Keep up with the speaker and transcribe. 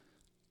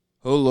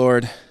O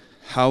Lord,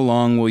 how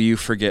long will you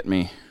forget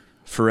me?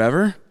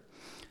 Forever?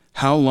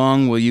 How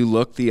long will you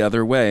look the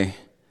other way?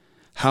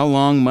 How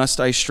long must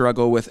I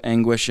struggle with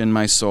anguish in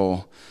my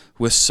soul,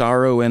 with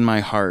sorrow in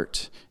my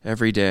heart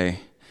every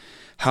day?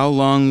 How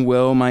long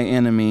will my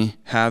enemy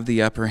have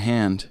the upper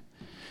hand?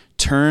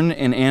 Turn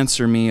and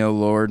answer me, O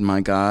Lord,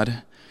 my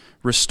God.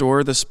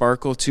 Restore the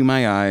sparkle to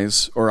my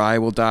eyes, or I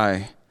will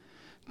die.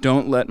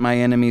 Don't let my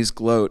enemies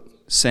gloat,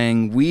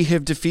 saying, "We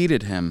have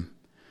defeated him."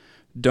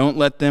 Don't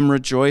let them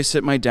rejoice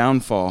at my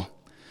downfall,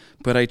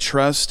 but I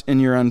trust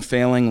in your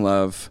unfailing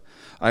love.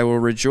 I will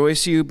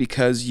rejoice you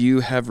because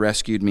you have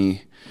rescued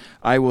me.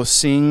 I will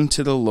sing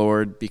to the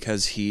Lord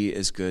because he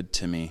is good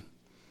to me.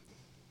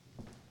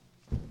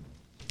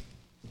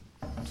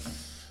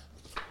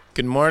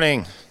 Good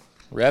morning,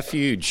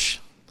 Refuge.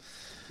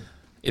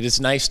 It is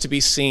nice to be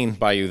seen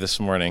by you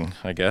this morning,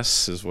 I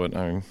guess, is what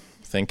I'm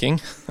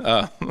thinking.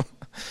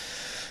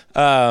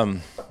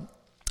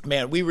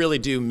 Man, we really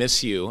do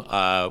miss you. We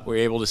were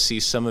able to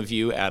see some of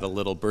you at a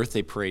little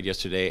birthday parade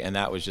yesterday, and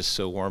that was just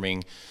so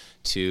warming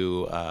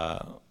to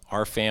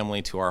our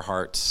family, to our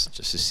hearts,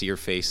 just to see your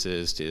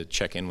faces, to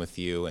check in with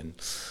you. And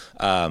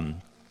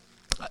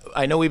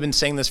I know we've been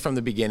saying this from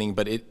the beginning,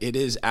 but it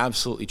is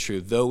absolutely true.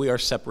 Though we are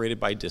separated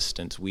by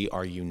distance, we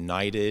are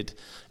united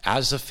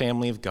as a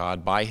family of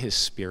God by his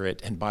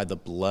Spirit and by the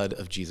blood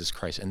of Jesus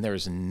Christ. And there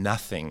is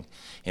nothing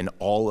in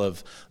all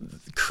of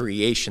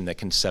creation that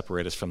can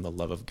separate us from the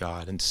love of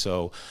God. And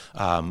so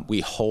we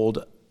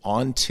hold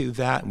on to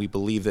that, and we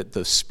believe that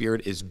the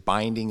Spirit is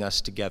binding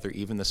us together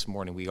even this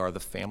morning. We are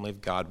the family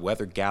of God,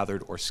 whether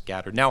gathered or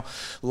scattered. Now,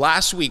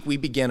 last week we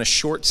began a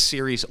short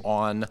series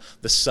on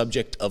the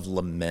subject of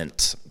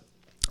lament.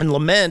 And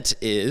lament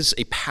is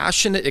a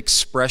passionate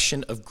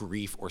expression of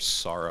grief or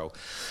sorrow.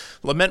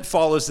 Lament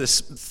follows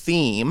this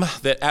theme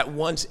that at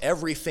once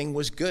everything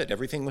was good,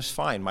 everything was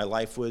fine. My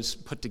life was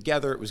put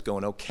together, it was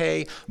going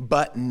okay,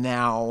 but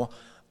now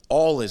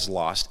all is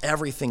lost.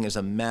 Everything is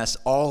a mess.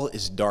 All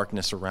is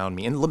darkness around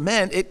me. And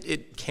lament,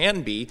 it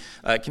can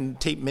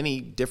take many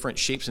different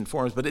shapes and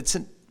forms, but it's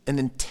an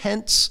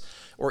intense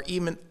or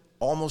even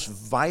almost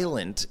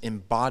violent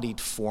embodied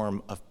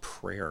form of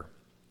prayer.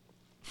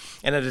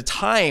 And at a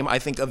time, I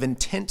think, of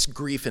intense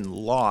grief and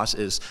loss,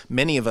 as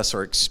many of us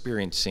are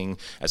experiencing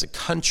as a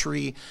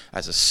country,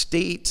 as a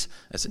state,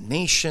 as a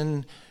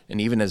nation, and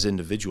even as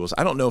individuals,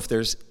 I don't know if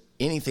there's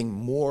anything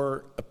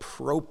more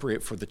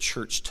appropriate for the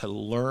church to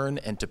learn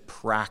and to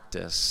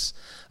practice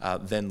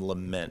than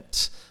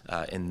lament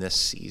in this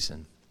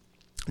season.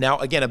 Now,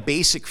 again, a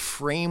basic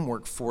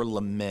framework for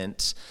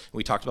lament,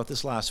 we talked about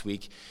this last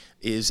week,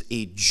 is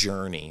a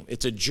journey.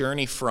 It's a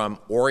journey from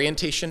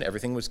orientation,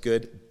 everything was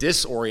good,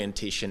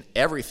 disorientation,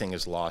 everything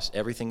is lost,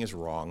 everything is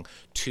wrong,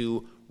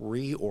 to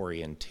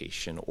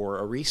reorientation or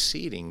a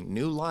reseeding,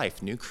 new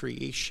life, new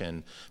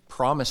creation,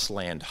 promised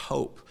land,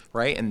 hope,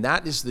 right? And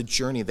that is the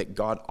journey that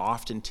God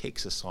often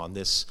takes us on,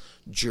 this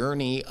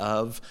journey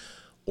of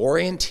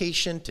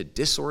orientation to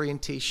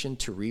disorientation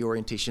to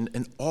reorientation.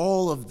 And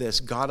all of this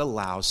God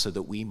allows so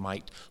that we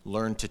might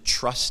learn to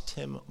trust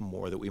him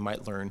more, that we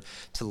might learn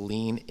to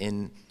lean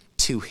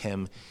into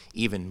him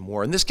even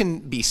more. And this can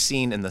be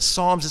seen in the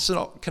Psalms. This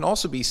can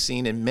also be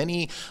seen in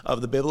many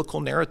of the biblical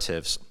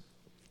narratives.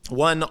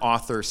 One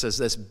author says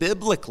this: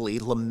 biblically,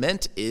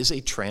 lament is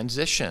a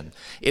transition.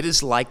 It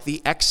is like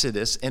the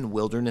Exodus and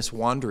wilderness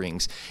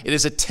wanderings. It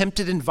is a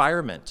tempted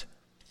environment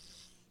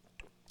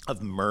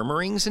of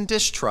murmurings and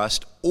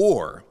distrust,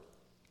 or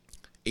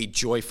a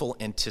joyful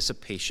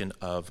anticipation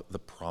of the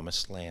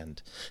promised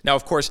land. Now,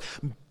 of course,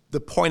 the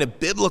point of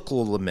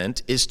biblical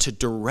lament is to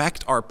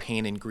direct our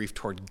pain and grief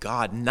toward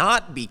God,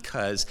 not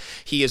because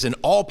he is an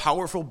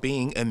all-powerful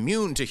being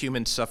immune to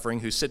human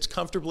suffering who sits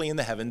comfortably in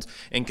the heavens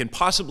and can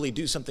possibly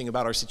do something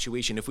about our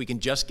situation if we can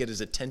just get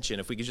his attention,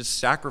 if we can just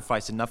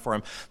sacrifice enough for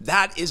him.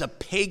 That is a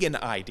pagan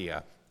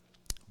idea.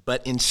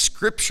 But in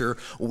Scripture,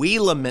 we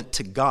lament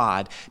to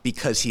God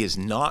because he is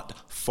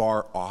not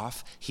far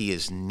off. He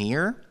is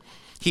near.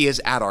 He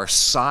is at our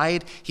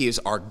side. He is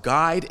our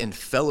guide and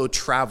fellow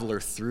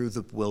traveler through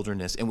the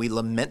wilderness. And we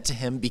lament to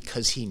him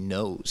because he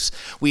knows.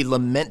 We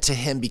lament to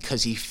him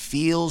because he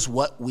feels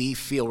what we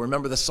feel.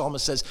 Remember, the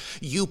psalmist says,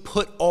 "You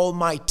put all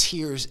my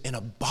tears in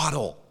a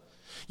bottle.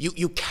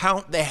 You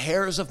count the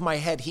hairs of my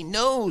head." He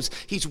knows.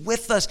 He's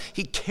with us.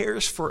 He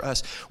cares for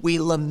us. We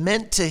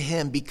lament to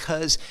him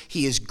because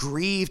he is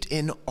grieved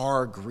in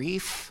our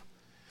grief.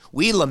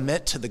 We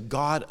lament to the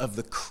God of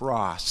the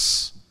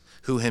cross,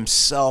 who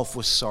himself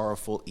was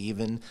sorrowful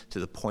even to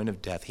the point of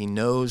death. He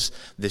knows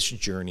this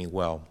journey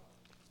well.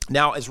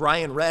 Now, as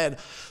Ryan read,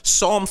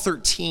 Psalm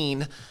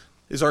 13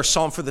 is our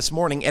psalm for this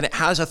morning, and it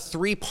has a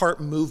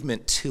three-part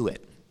movement to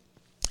it.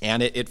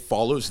 And it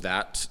follows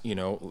that,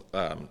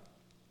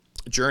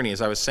 journey,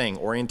 as I was saying,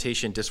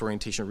 orientation,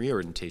 disorientation,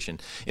 reorientation.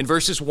 In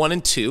verses 1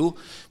 and 2,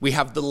 we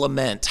have the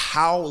lament,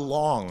 how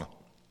long?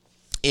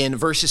 In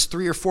verses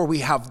 3 or 4, we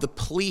have the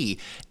plea,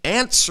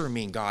 answer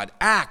me, God,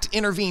 act,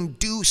 intervene,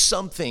 do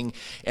something.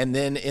 And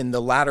then in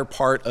the latter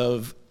part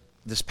of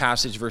this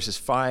passage, verses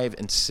 5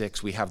 and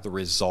 6, we have the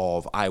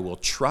resolve. I will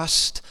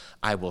trust,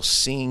 I will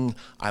sing,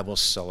 I will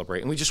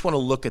celebrate. And we just want to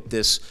look at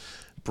this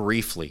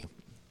briefly.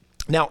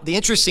 Now, the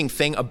interesting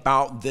thing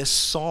about this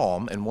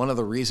psalm, and one of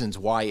the reasons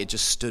why it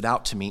just stood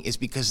out to me, is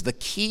because the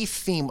key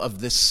theme of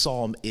this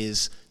psalm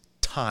is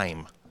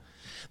time.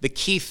 The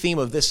key theme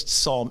of this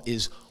psalm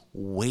is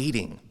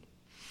waiting.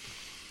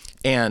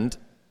 And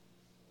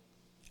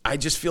I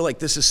just feel like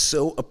this is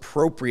so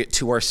appropriate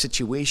to our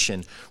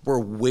situation. We're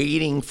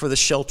waiting for the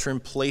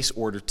shelter-in-place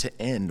order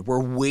to end.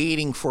 We're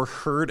waiting for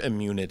herd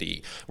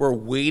immunity. We're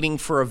waiting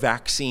for a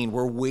vaccine.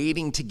 We're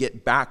waiting to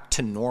get back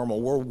to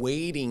normal. We're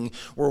waiting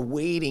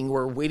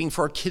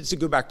for our kids to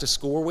go back to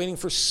school. We're waiting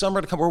for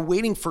summer to come. We're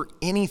waiting for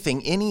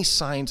anything, any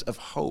signs of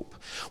hope.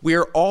 We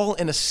are all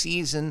in a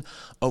season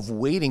of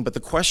waiting, but the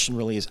question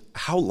really is,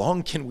 how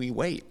long can we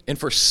wait? And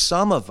for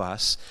some of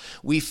us,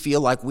 we feel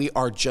like we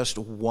are just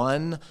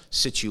one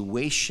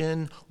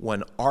situation,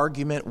 one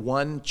argument,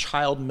 one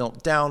child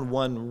meltdown,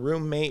 one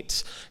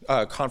roommate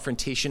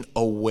confrontation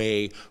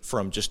away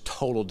from just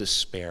total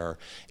despair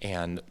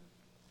and,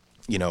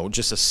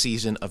 just a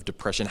season of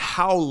depression.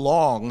 How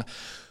long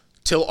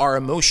till our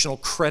emotional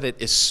credit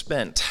is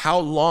spent? How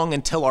long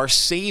until our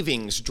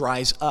savings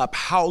dries up?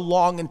 How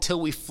long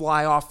until we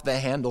fly off the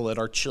handle at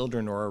our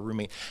children or our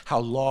roommate? How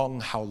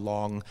long?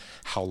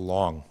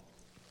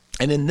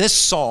 And in this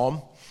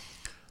psalm,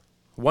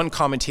 one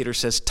commentator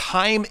says,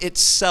 time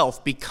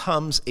itself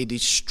becomes a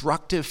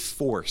destructive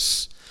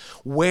force,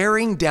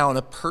 wearing down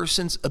a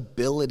person's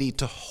ability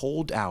to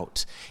hold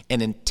out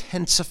and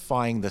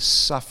intensifying the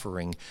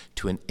suffering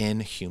to an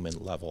inhuman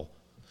level.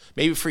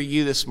 Maybe for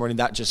you this morning,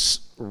 that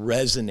just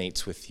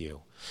resonates with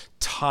you.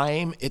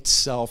 Time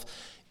itself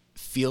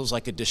feels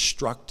like a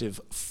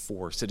destructive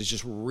force that is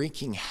just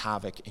wreaking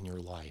havoc in your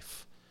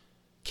life.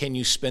 Can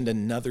you spend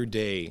another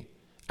day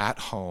at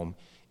home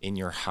in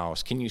your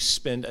house? Can you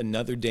spend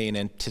another day in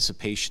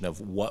anticipation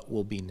of what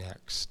will be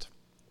next?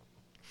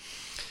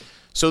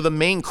 So the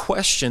main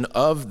question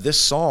of this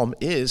psalm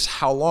is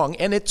how long?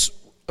 And it's,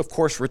 of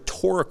course,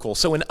 rhetorical.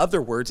 So in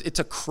other words, it's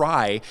a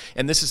cry,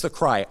 and this is the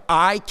cry: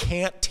 I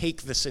can't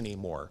take this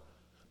anymore.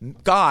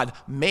 God,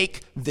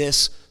 make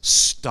this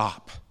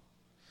stop.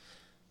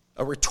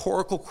 A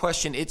rhetorical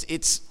question.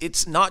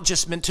 It's not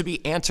just meant to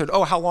be answered,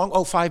 oh, how long?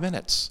 Oh, 5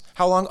 minutes.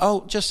 How long?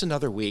 Oh, just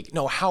another week.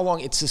 No, how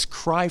long? It's this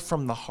cry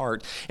from the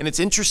heart. And it's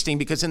interesting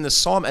because in the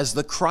psalm, as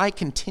the cry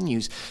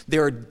continues,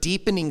 there are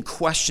deepening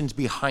questions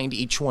behind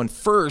each one.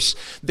 First,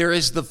 there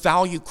is the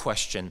value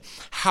question.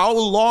 How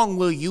long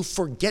will you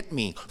forget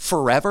me?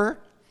 Forever?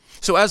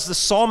 So as the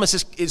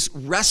psalmist is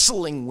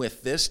wrestling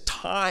with this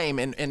time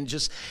and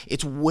just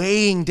it's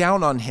weighing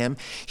down on him,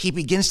 he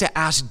begins to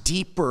ask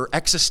deeper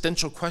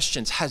existential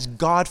questions. Has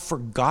God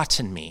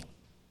forgotten me?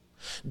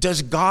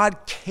 Does God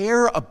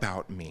care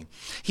about me?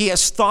 He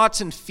has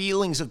thoughts and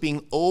feelings of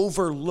being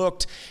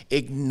overlooked,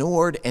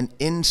 ignored, and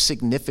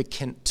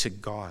insignificant to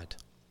God.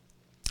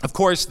 Of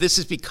course, this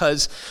is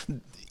because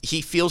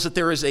he feels that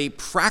there is a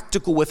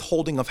practical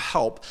withholding of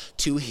help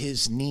to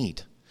his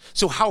need.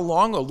 So how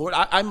long, oh Lord?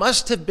 I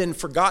must have been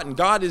forgotten.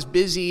 God is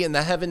busy in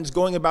the heavens,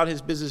 going about his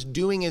business,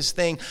 doing his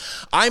thing.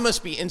 I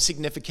must be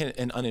insignificant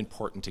and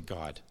unimportant to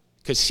God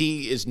because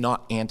he is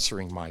not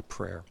answering my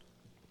prayer.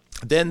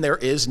 Then there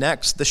is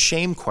next the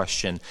shame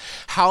question.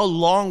 How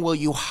long will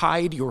you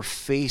hide your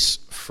face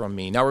from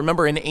me? Now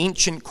remember, in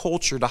ancient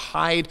culture, to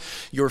hide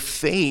your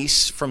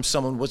face from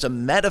someone was a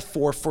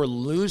metaphor for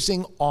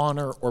losing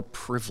honor or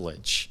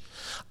privilege.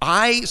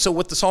 So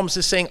what the psalmist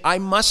is saying, I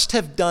must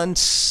have done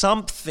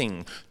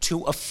something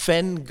to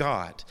offend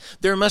God.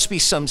 There must be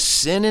some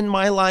sin in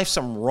my life,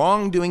 some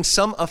wrongdoing,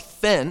 some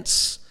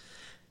offense,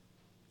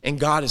 and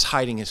God is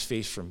hiding his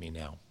face from me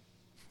now.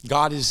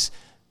 God is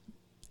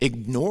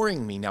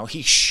ignoring me now.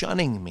 He's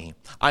shunning me.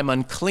 I'm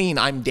unclean.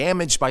 I'm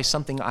damaged by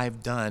something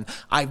I've done.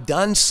 I've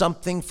done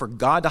something for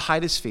God to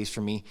hide his face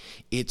from me.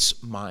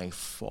 It's my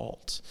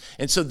fault.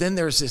 And so then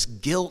there's this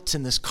guilt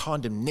and this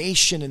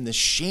condemnation and this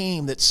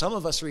shame that some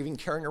of us are even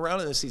carrying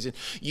around in this season.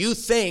 You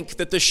think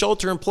that the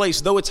shelter in place,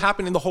 though it's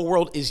happening in the whole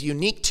world, is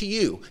unique to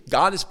you.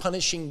 God is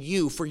punishing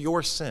you for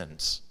your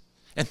sins.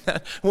 And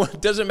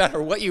it doesn't matter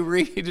what you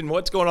read and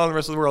what's going on in the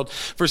rest of the world.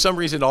 For some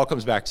reason, it all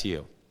comes back to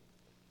you.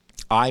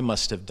 I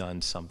must have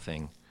done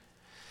something.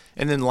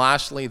 And then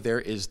lastly, there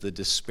is the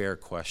despair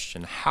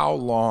question. How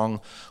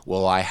long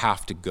will I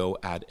have to go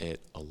at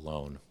it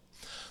alone?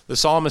 The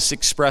psalmist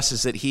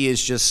expresses that he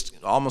is just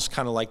almost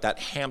kind of like that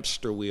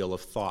hamster wheel of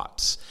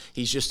thoughts.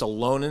 He's just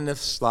alone in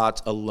his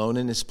thoughts, alone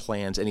in his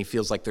plans, and he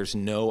feels like there's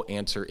no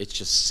answer. It's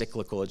just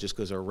cyclical. It just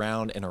goes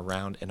around and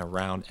around and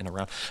around and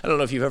around. I don't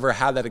know if you've ever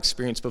had that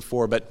experience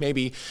before, but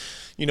maybe,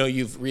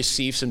 you've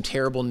received some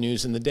terrible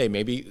news in the day,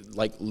 maybe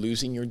like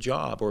losing your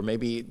job, or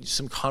maybe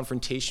some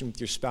confrontation with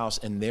your spouse,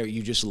 and there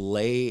you just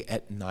lay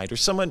at night. Or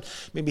someone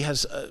maybe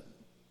has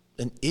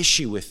an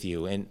issue with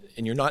you and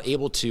you're not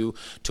able to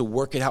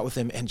work it out with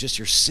them, and just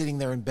you're sitting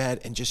there in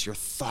bed and just your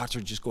thoughts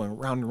are just going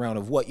round and round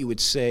of what you would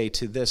say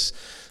to this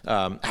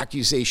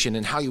accusation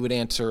and how you would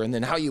answer, and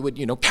then how you would,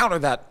 counter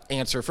that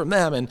answer from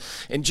them,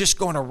 and just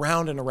going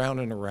around and around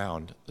and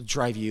around,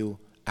 drive you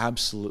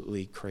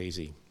absolutely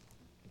crazy.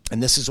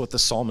 And this is what the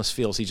psalmist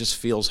feels. He just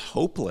feels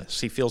hopeless.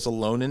 He feels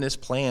alone in his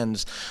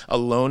plans,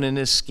 alone in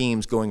his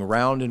schemes, going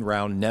round and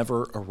round,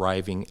 never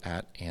arriving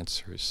at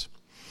answers.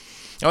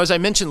 Now, as I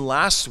mentioned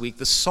last week,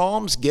 the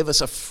Psalms give us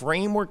a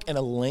framework and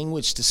a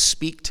language to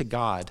speak to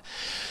God.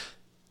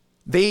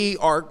 They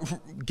are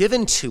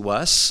given to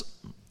us,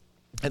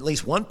 at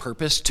least one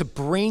purpose, to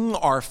bring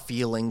our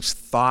feelings,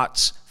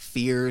 thoughts,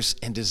 fears,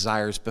 and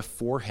desires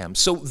before him.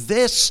 So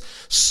this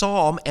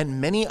psalm and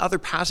many other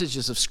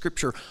passages of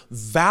Scripture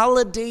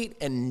validate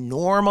and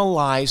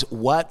normalize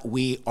what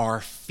we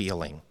are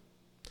feeling,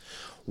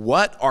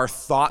 what our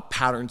thought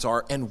patterns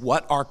are, and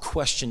what our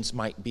questions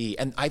might be.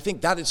 And I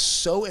think that is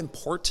so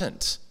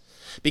important,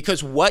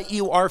 because what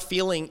you are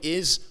feeling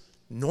is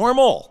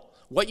normal.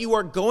 What you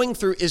are going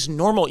through is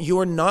normal. You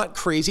are not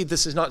crazy.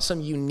 This is not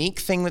some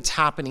unique thing that's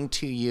happening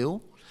to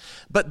you.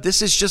 But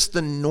this is just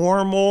the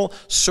normal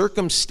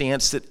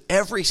circumstance that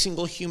every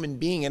single human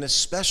being, and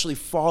especially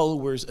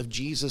followers of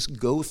Jesus,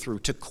 go through: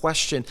 to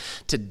question,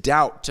 to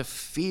doubt, to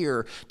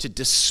fear, to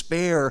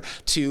despair,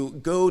 to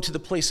go to the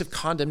place of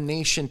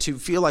condemnation, to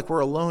feel like we're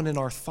alone in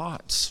our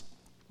thoughts.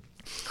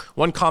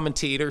 One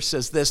commentator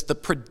says this: the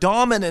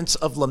predominance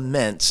of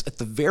laments at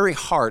the very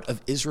heart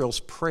of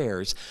Israel's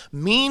prayers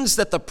means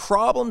that the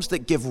problems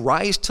that give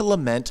rise to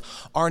lament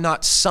are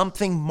not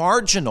something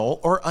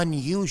marginal or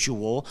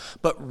unusual,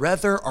 but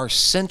rather are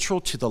central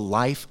to the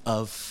life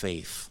of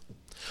faith.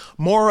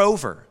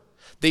 Moreover,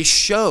 they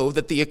show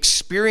that the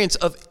experience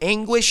of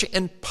anguish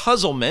and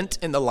puzzlement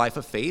in the life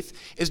of faith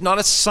is not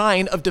a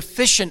sign of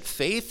deficient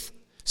faith,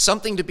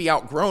 something to be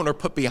outgrown or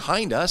put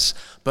behind us,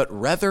 but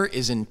rather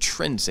is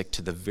intrinsic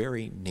to the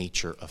very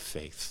nature of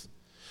faith.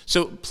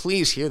 So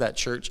please hear that,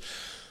 church.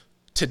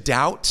 To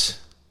doubt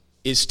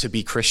is to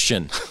be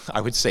Christian,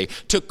 I would say.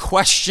 To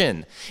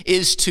question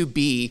is to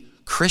be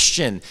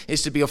Christian,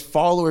 is to be a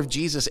follower of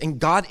Jesus, and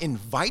God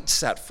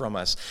invites that from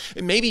us.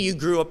 And maybe you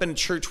grew up in a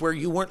church where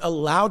you weren't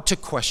allowed to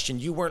question,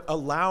 you weren't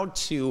allowed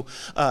to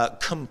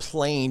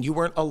complain, you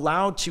weren't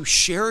allowed to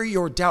share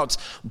your doubts.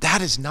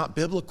 That is not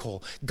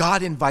biblical.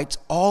 God invites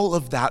all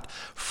of that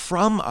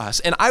from us.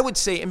 And I would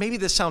say, and maybe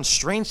this sounds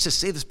strange to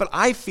say this, but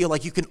I feel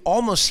like you can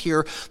almost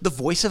hear the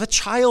voice of a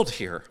child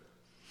here.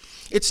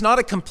 It's not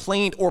a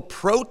complaint or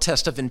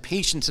protest of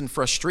impatience and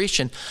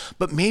frustration,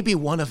 but maybe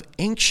one of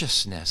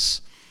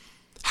anxiousness.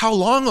 How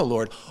long, O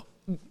Lord?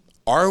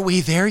 Are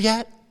we there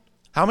yet?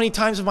 How many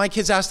times have my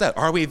kids asked that?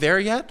 Are we there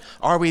yet?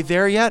 Are we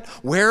there yet?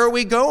 Where are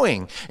we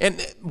going?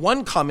 And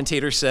one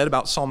commentator said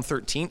about Psalm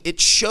 13, it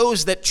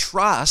shows that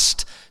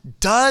trust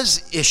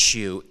does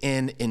issue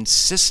in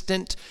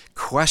insistent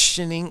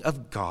questioning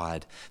of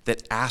God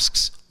that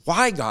asks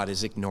why God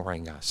is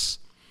ignoring us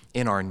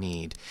in our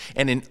need,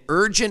 and an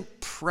urgent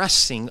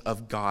pressing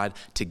of God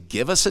to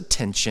give us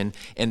attention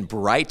and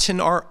brighten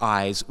our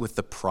eyes with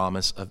the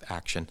promise of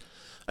action.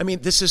 I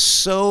mean, this is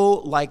so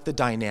like the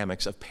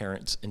dynamics of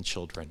parents and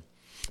children.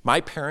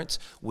 My children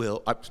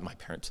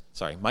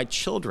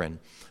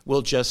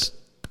will just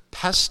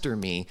pester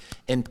me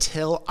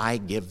until I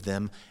give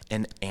them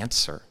an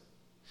answer.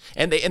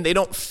 And they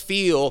don't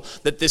feel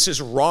that this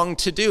is wrong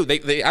to do.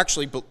 They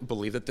actually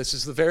believe that this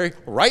is the very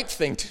right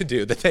thing to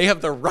do, that they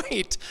have the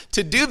right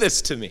to do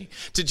this to me,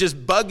 to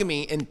just bug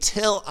me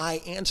until I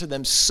answer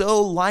them.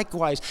 So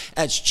likewise,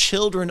 as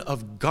children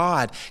of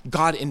God,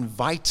 God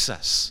invites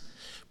us.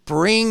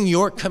 Bring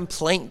your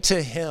complaint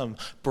to him.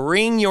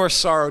 Bring your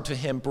sorrow to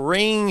him.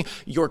 Bring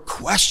your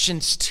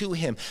questions to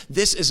him.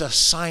 This is a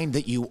sign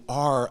that you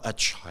are a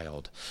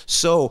child.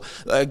 So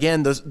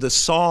again, the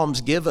Psalms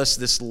give us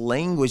this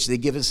language. They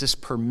give us this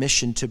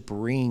permission to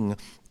bring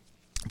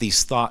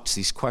these thoughts,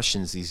 these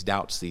questions, these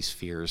doubts, these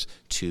fears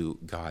to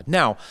God.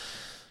 Now,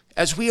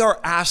 as we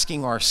are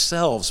asking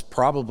ourselves,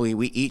 probably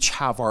we each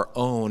have our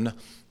own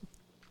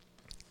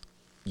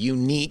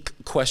unique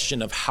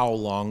question of how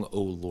long,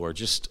 O Lord,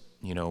 just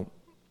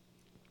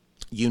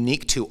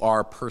unique to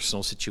our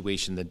personal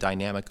situation, the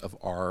dynamic of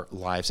our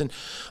lives. And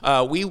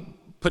we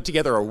put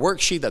together a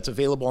worksheet that's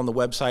available on the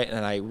website,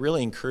 and I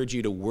really encourage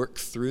you to work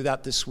through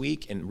that this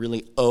week and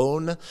really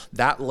own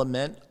that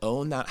lament,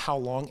 own that how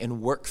long,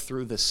 and work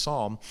through this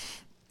psalm.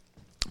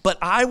 But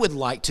I would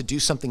like to do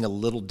something a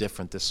little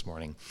different this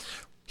morning.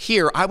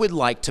 Here, I would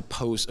like to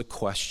pose a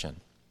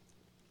question.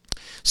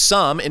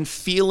 Some, in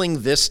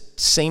feeling this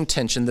same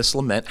tension, this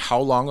lament,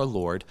 how long, O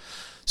Lord,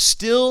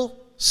 still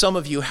some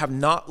of you have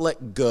not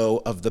let go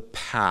of the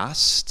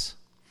past,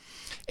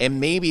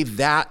 and maybe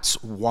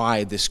that's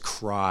why this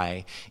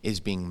cry is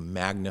being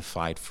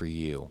magnified for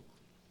you.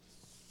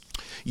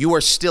 You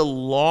are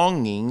still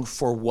longing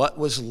for what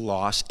was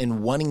lost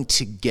and wanting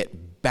to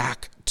get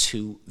back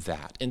to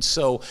that. And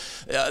so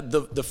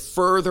the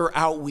further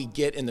out we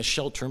get in the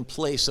shelter in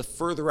place, the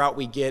further out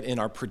we get in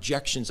our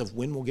projections of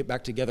when we'll get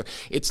back together,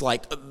 it's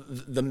like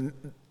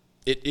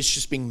it's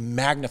just being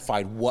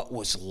magnified what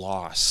was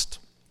lost.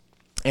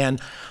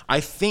 And I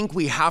think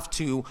we have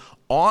to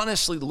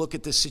honestly look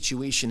at this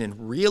situation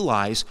and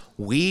realize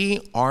we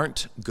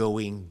aren't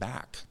going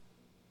back.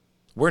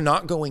 We're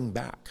not going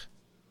back.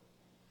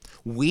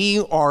 We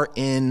are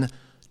in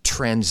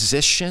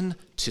transition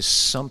to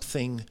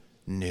something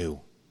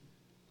new.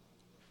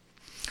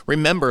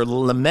 Remember,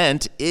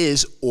 lament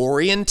is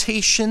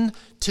orientation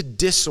to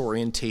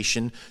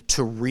disorientation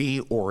to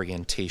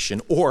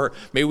reorientation. Or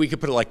maybe we could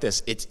put it like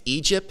this. It's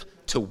Egypt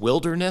to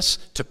wilderness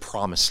to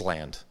promised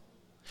land.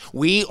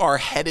 We are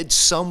headed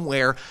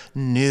somewhere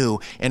new.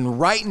 And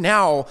right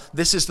now,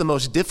 this is the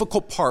most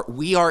difficult part.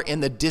 We are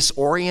in the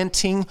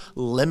disorienting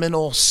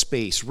liminal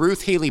space.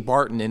 Ruth Haley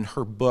Barton, in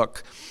her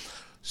book,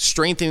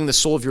 Strengthening the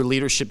Soul of Your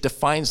Leadership,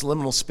 defines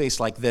liminal space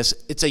like this.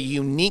 It's a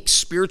unique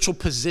spiritual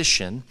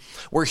position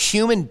where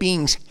human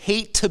beings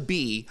hate to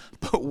be,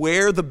 but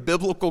where the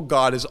biblical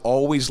God is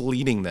always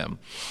leading them.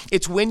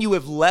 It's when you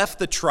have left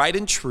the tried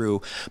and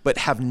true, but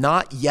have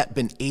not yet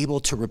been able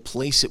to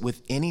replace it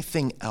with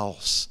anything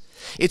else.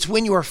 It's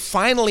when you are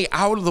finally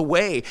out of the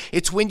way.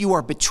 It's when you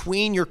are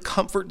between your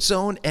comfort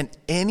zone and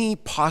any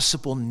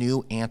possible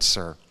new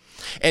answer.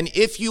 And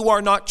if you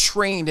are not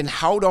trained in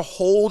how to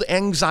hold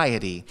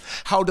anxiety,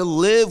 how to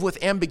live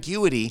with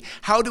ambiguity,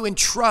 how to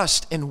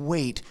entrust and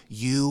wait,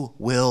 you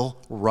will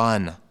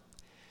run.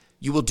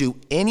 You will do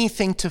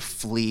anything to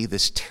flee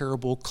this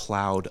terrible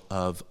cloud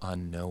of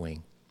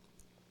unknowing.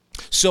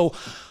 So,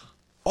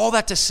 all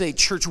that to say,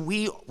 church,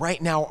 we right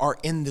now are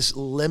in this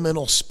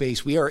liminal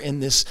space. We are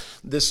in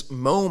this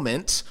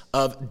moment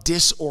of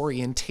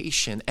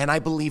disorientation. And I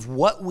believe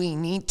what we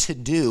need to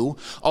do,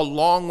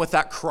 along with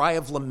that cry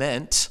of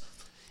lament,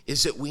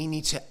 is that we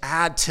need to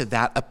add to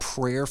that a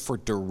prayer for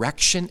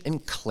direction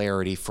and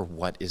clarity for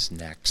what is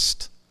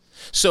next.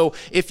 So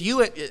if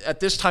you at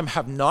this time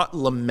have not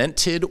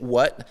lamented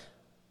what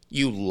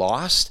you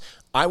lost,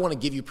 I want to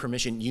give you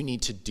permission. You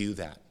need to do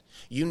that.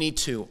 You need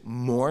to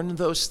mourn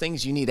those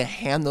things. You need to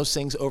hand those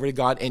things over to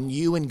God, and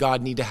you and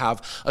God need to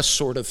have a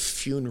sort of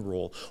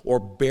funeral or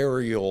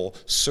burial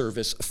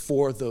service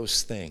for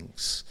those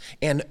things.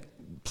 And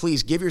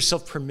please give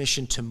yourself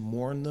permission to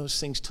mourn those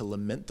things, to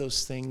lament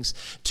those things,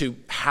 to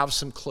have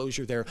some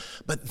closure there.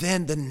 But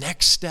then the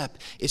next step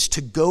is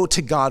to go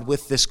to God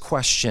with this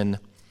question: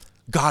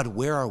 God,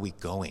 where are we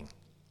going?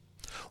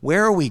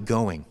 Where are we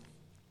going?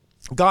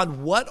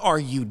 God, what are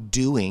you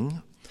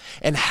doing,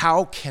 and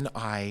how can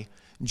I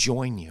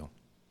join you?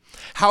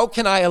 How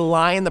can I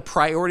align the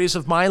priorities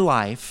of my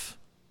life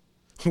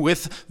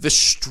with the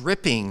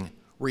stripping,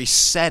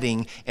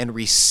 resetting, and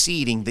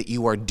reseeding that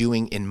you are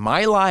doing in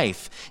my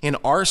life, in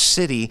our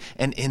city,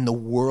 and in the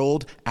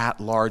world at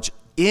large?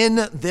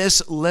 In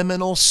this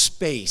liminal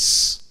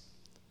space,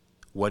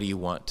 what do you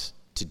want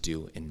to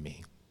do in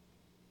me?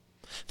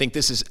 I think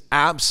this is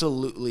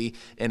absolutely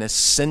an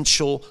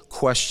essential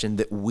question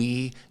that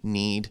we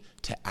need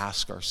to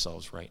ask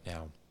ourselves right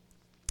now.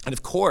 And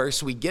of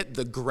course, we get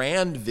the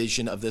grand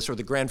vision of this, or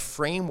the grand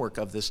framework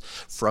of this,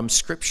 from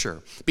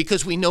Scripture,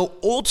 because we know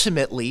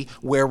ultimately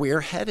where we are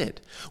headed.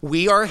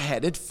 We are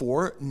headed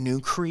for new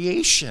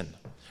creation,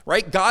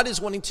 right? God is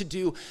wanting to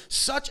do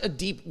such a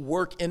deep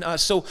work in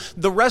us. So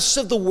the rest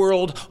of the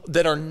world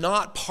that are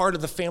not part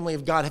of the family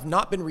of God, have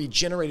not been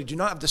regenerated, do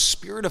not have the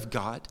Spirit of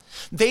God.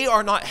 They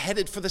are not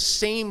headed for the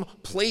same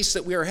place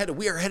that we are headed.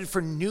 We are headed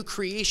for new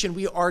creation.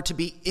 We are to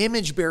be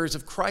image bearers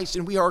of Christ,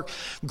 and we are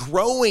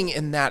growing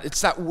in that.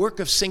 It's that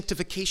work of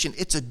sanctification.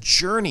 It's a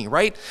journey,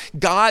 right?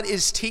 God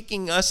is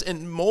taking us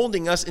and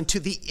molding us into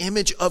the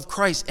image of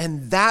Christ,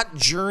 and that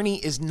journey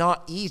is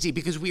not easy,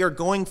 because we are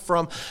going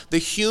from the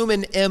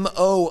human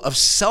MO of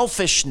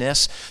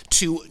selfishness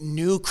to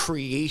new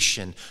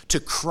creation, to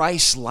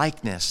Christ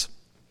likeness.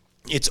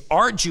 It's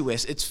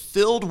arduous. It's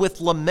filled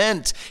with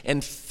lament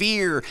and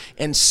fear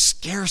and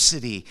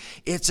scarcity.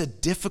 It's a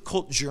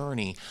difficult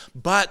journey.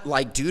 But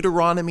like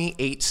Deuteronomy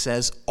 8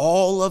 says,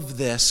 all of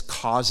this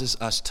causes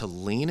us to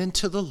lean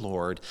into the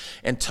Lord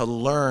and to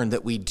learn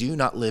that we do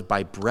not live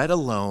by bread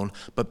alone,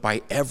 but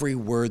by every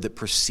word that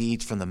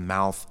proceeds from the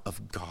mouth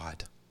of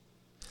God.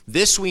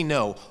 This we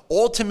know.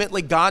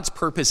 Ultimately, God's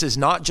purpose is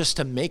not just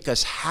to make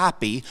us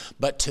happy,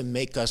 but to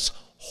make us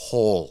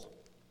whole.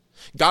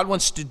 God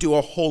wants to do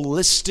a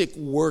holistic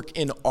work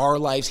in our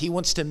lives. He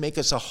wants to make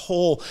us a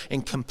whole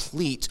and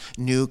complete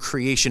new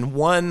creation.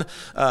 One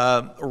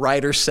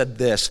writer said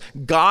this: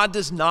 God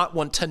does not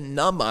want to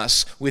numb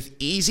us with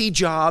easy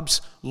jobs,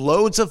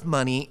 loads of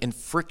money, and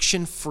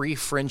friction-free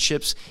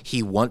friendships.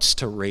 He wants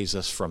to raise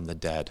us from the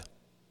dead.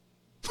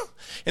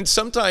 And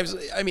sometimes,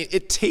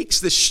 it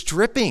takes the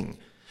stripping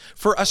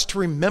for us to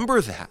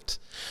remember that.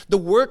 The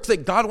work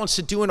that God wants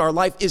to do in our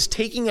life is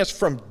taking us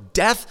from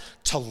death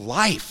to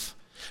life,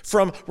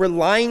 from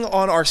relying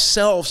on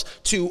ourselves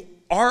to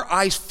our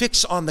eyes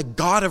fix on the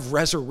God of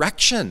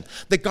resurrection,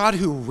 the God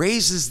who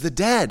raises the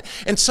dead.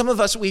 And some of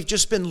us, we've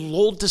just been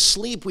lulled to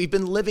sleep. We've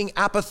been living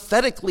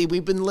apathetically.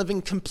 We've been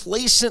living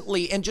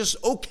complacently and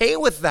just okay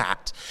with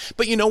that.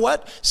 But you know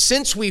what?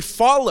 Since we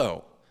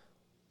follow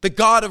the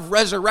God of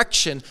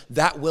resurrection,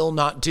 that will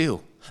not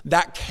do.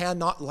 That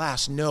cannot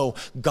last. No,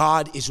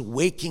 God is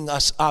waking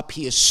us up.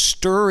 He is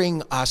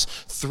stirring us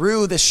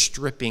through this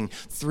stripping,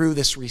 through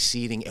this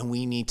receding, and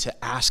we need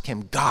to ask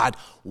him, God,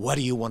 what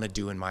do you want to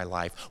do in my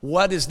life?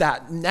 What does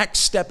that next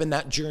step in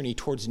that journey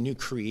towards new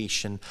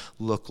creation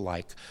look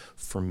like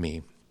for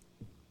me?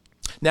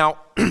 Now,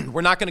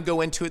 we're not going to go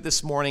into it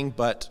this morning,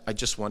 but I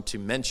just want to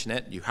mention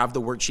it. You have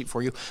the worksheet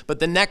for you. But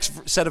the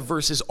next set of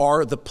verses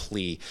are the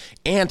plea.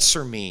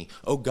 Answer me,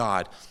 O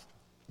God.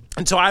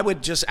 And so I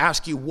would just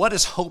ask you, what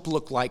does hope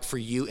look like for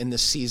you in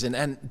this season?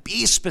 And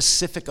be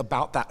specific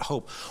about that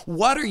hope.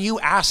 What are you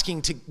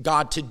asking to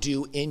God to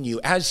do in you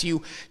as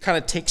you kind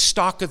of take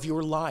stock of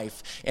your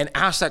life and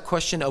ask that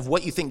question of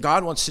what you think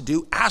God wants to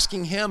do,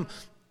 asking him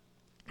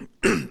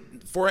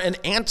for an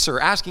answer,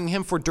 asking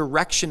him for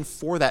direction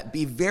for that.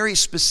 Be very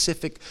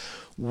specific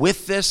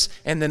with this,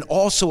 and then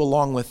also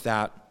along with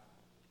that,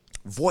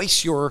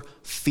 voice your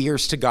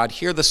fears to God.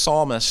 Hear the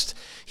psalmist.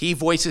 He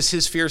voices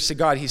his fears to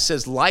God. He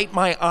says, light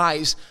my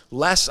eyes,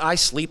 lest I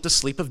sleep the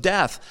sleep of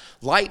death.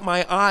 Light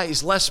my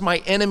eyes, lest my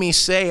enemies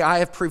say I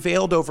have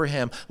prevailed over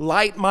him.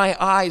 Light my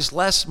eyes,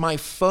 lest my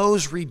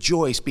foes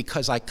rejoice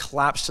because I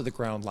collapse to the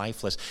ground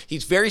lifeless.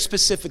 He's very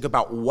specific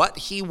about what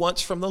he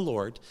wants from the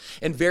Lord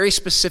and very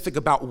specific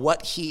about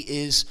what he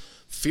is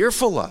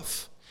fearful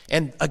of.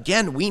 And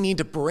again, we need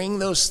to bring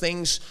those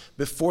things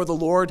before the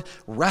Lord,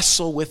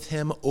 wrestle with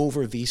him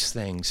over these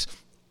things.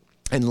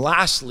 And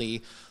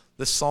lastly,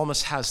 the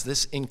psalmist has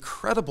this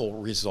incredible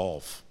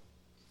resolve,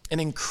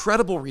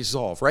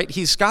 right?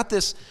 He's got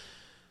this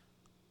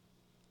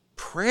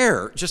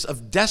prayer just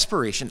of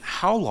desperation.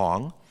 How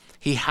long?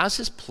 He has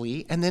his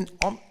plea, and then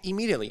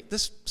immediately,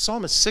 this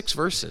psalm is 6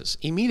 verses,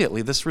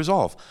 immediately this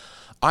resolve.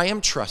 I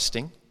am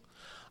trusting,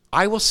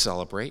 I will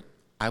celebrate,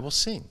 I will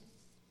sing.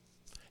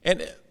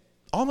 And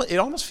it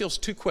almost feels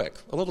too quick,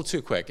 a little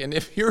too quick. And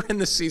if you're in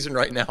this season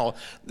right now,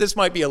 this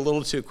might be a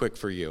little too quick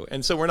for you.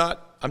 And so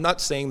I'm not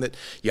saying that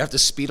you have to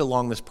speed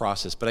along this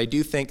process, but I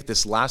do think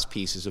this last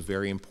piece is a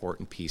very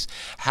important piece.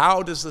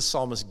 How does the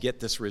psalmist get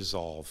this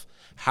resolve?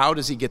 How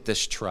does he get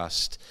this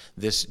trust,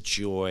 this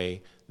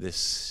joy, this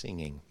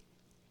singing?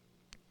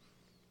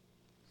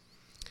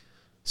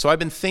 So I've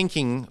been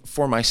thinking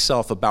for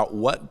myself about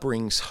what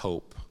brings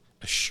hope,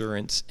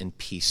 assurance, and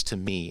peace to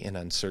me in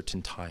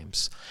uncertain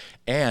times.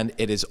 And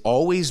it has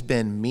always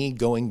been me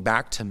going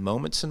back to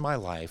moments in my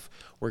life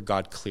where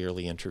God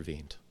clearly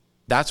intervened.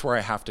 That's where I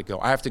have to go.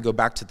 I have to go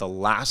back to the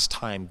last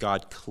time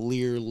God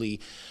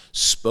clearly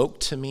spoke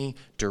to me,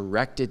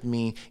 directed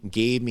me,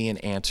 gave me an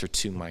answer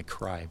to my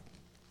cry.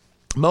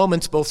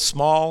 Moments both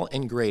small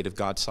and great of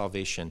God's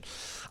salvation.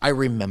 I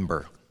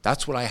remember.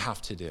 That's what I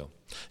have to do.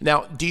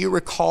 Now, do you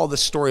recall the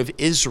story of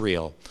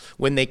Israel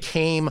when they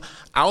came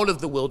out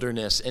of the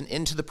wilderness and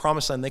into the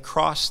promised land? They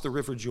crossed the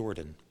river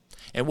Jordan.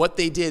 And what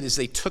they did is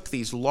they took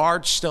these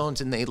large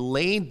stones and they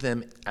laid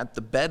them at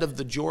the bed of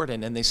the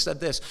Jordan. And they said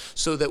this,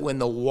 so that when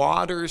the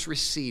waters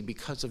recede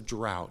because of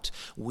drought,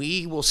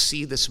 we will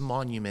see this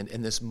monument,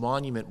 and this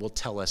monument will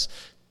tell us,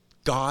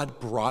 God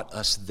brought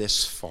us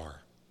this far.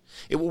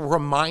 It will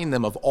remind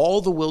them of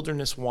all the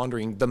wilderness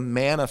wandering, the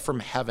manna from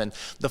heaven,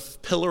 the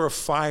pillar of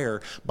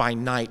fire by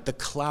night, the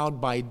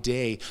cloud by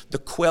day, the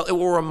quail. It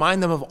will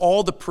remind them of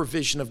all the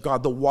provision of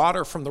God, the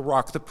water from the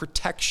rock, the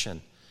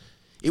protection.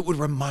 It would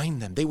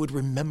remind them. They would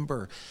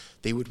remember.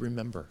 They would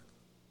remember.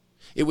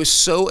 It was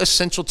so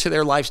essential to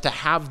their lives to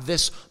have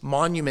this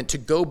monument to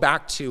go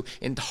back to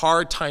in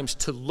hard times,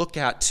 to look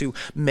at, to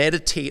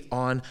meditate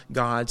on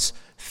God's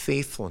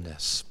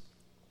faithfulness.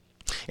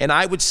 And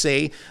I would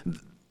say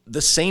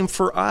the same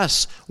for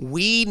us.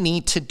 We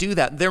need to do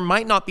that. There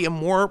might not be a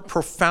more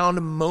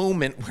profound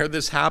moment where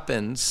this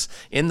happens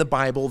in the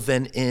Bible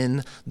than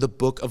in the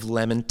book of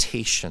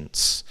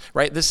Lamentations,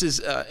 right? This is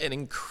an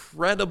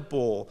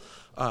incredible,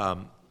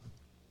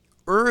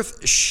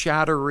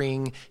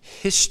 earth-shattering,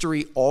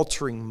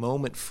 history-altering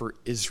moment for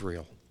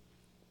Israel.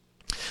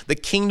 The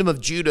kingdom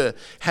of Judah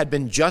had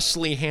been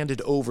justly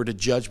handed over to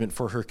judgment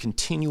for her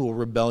continual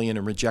rebellion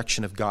and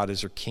rejection of God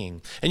as her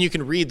king. And you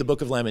can read the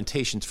book of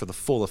Lamentations for the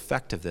full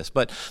effect of this.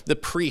 But the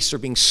priests are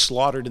being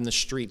slaughtered in the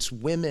streets.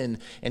 Women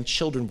and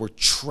children were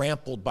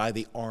trampled by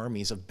the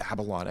armies of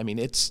Babylon. I mean,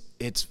 it's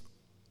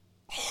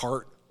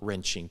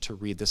heart-wrenching to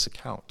read this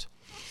account.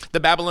 The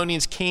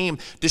Babylonians came,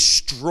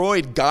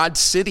 destroyed God's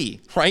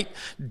city, right?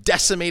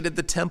 Decimated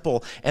the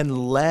temple,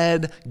 and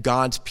led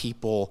God's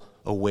people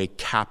away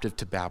captive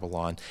to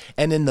Babylon.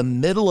 And in the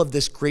middle of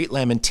this great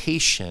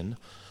lamentation,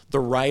 the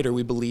writer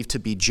we believe to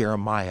be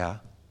Jeremiah,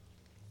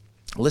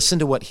 listen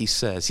to what he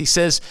says. He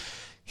says,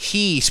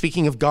 he,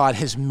 speaking of God,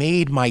 has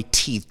made my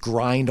teeth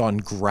grind on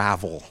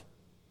gravel.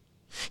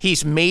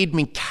 He's made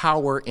me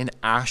cower in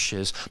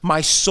ashes.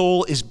 My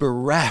soul is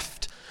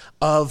bereft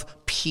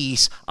of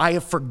peace. I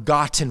have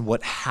forgotten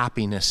what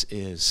happiness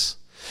is.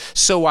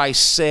 So I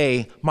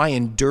say, my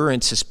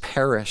endurance has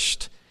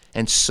perished,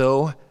 and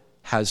so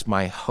has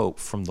my hope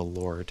from the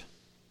Lord.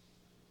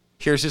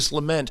 Here's his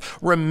lament.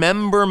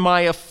 Remember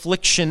my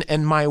affliction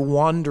and my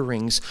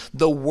wanderings,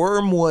 the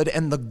wormwood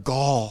and the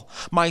gall.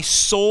 My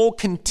soul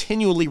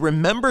continually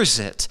remembers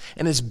it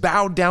and is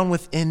bowed down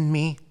within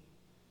me.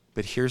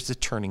 But here's the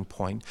turning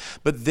point.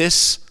 But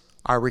this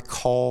I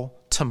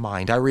recall to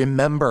mind. I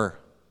remember,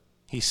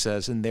 he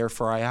says, and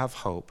therefore I have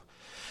hope.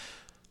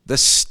 The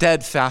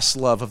steadfast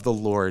love of the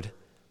Lord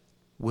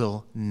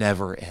will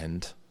never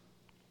end.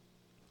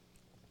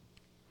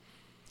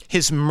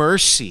 His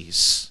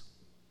mercies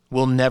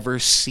will never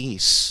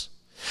cease.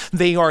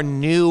 They are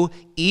new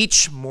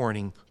each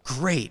morning.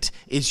 Great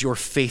is your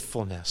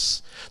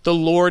faithfulness. The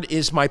Lord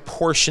is my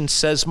portion,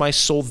 says my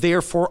soul.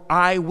 Therefore,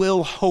 I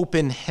will hope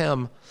in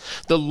him.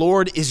 The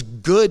Lord is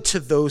good to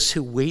those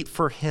who wait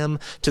for him,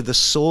 to the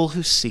soul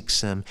who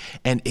seeks him.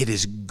 And it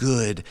is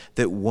good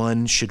that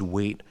one should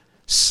wait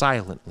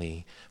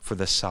silently for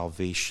the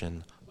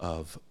salvation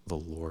of the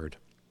Lord.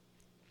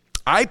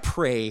 I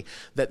pray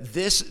that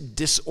this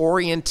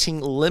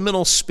disorienting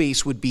liminal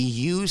space would be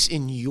used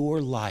in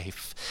your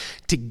life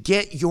to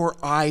get your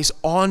eyes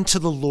onto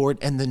the Lord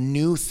and the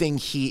new thing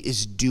he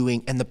is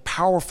doing and the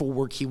powerful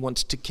work he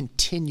wants to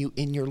continue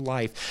in your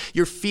life.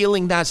 You're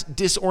feeling that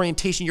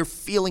disorientation. You're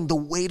feeling the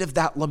weight of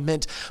that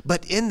lament.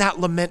 But in that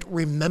lament,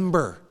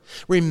 remember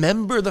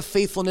the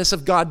faithfulness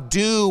of God.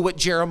 Do what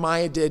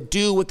Jeremiah did.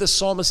 Do what the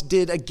psalmist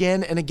did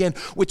again and again,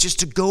 which is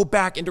to go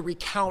back and to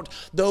recount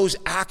those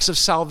acts of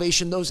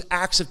salvation, those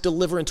acts of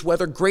deliverance,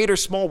 whether great or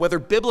small, whether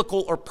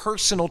biblical or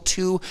personal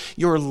to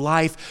your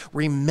life.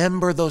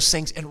 Remember those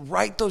things and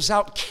write those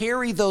out.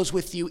 Carry those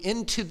with you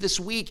into this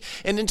week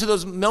and into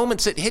those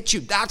moments that hit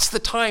you. That's the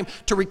time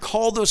to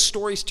recall those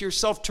stories to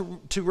yourself,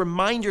 to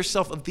remind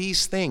yourself of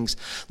these things.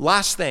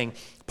 Last thing,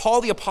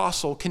 Paul the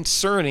Apostle,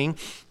 concerning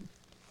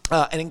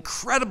an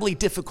incredibly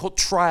difficult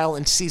trial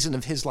and season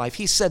of his life,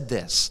 he said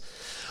this: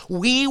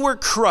 we were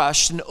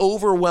crushed and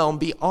overwhelmed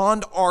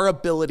beyond our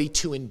ability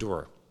to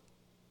endure.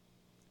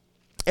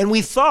 And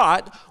we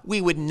thought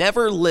we would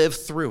never live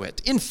through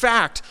it. In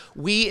fact,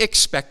 we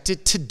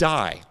expected to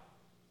die.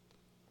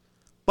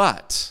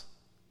 But,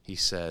 he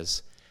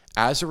says,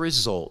 as a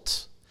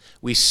result,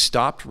 we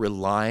stopped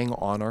relying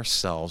on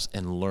ourselves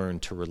and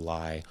learned to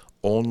rely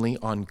only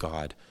on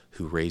God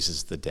who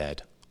raises the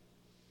dead.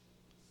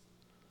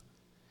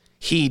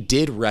 He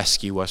did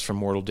rescue us from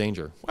mortal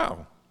danger.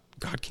 Wow,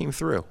 God came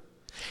through.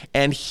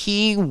 And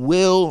he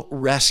will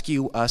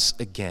rescue us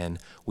again.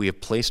 We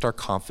have placed our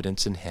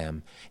confidence in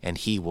him, and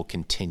he will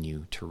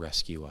continue to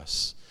rescue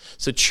us.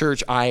 So,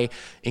 church, I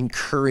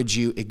encourage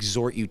you,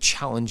 exhort you,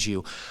 challenge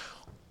you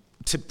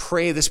to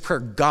pray this prayer.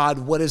 God,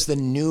 what is the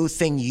new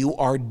thing you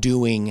are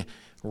doing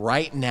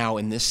right now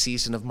in this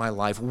season of my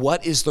life?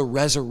 What is the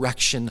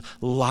resurrection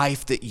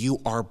life that you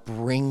are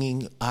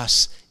bringing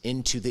us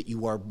into, that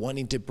you are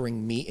wanting to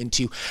bring me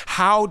into?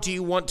 How do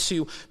you want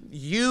to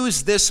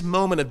use this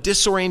moment of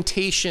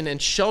disorientation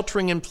and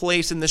sheltering in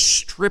place and this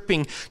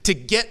stripping to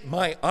get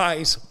my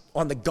eyes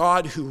on the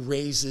God who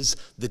raises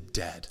the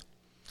dead?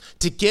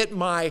 To get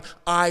my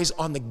eyes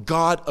on the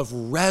God of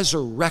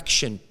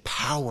resurrection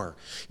power.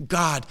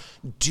 God,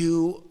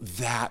 do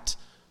that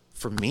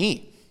for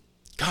me.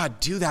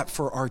 God, do that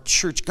for our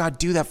church. God,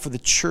 do that for the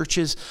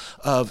churches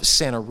of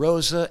Santa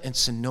Rosa and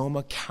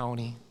Sonoma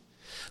County.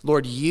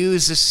 Lord,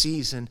 use this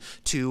season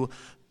to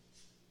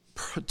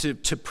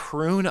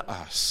prune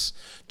us,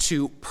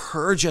 to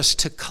purge us,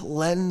 to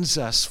cleanse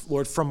us,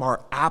 Lord, from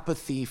our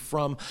apathy,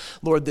 from,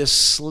 Lord, this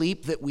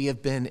sleep that we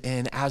have been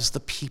in as the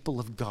people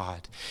of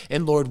God.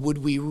 And Lord, would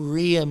we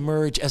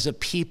reemerge as a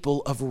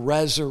people of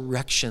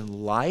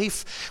resurrection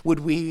life? Would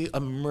we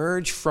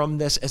emerge from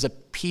this as a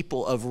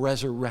people of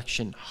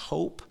resurrection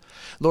hope?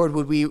 Lord,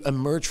 would we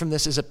emerge from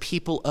this as a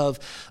people of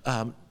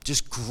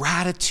just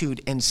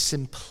gratitude and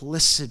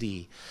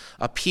simplicity,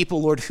 a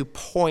people, Lord, who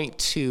point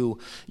to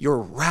your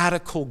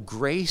radical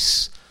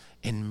grace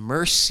and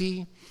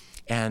mercy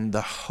and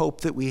the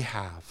hope that we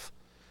have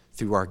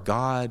through our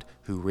God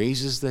who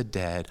raises the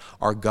dead,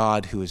 our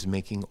God who is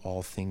making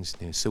all things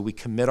new. So we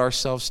commit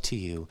ourselves to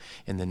you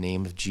in the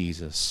name of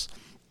Jesus.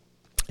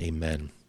 Amen.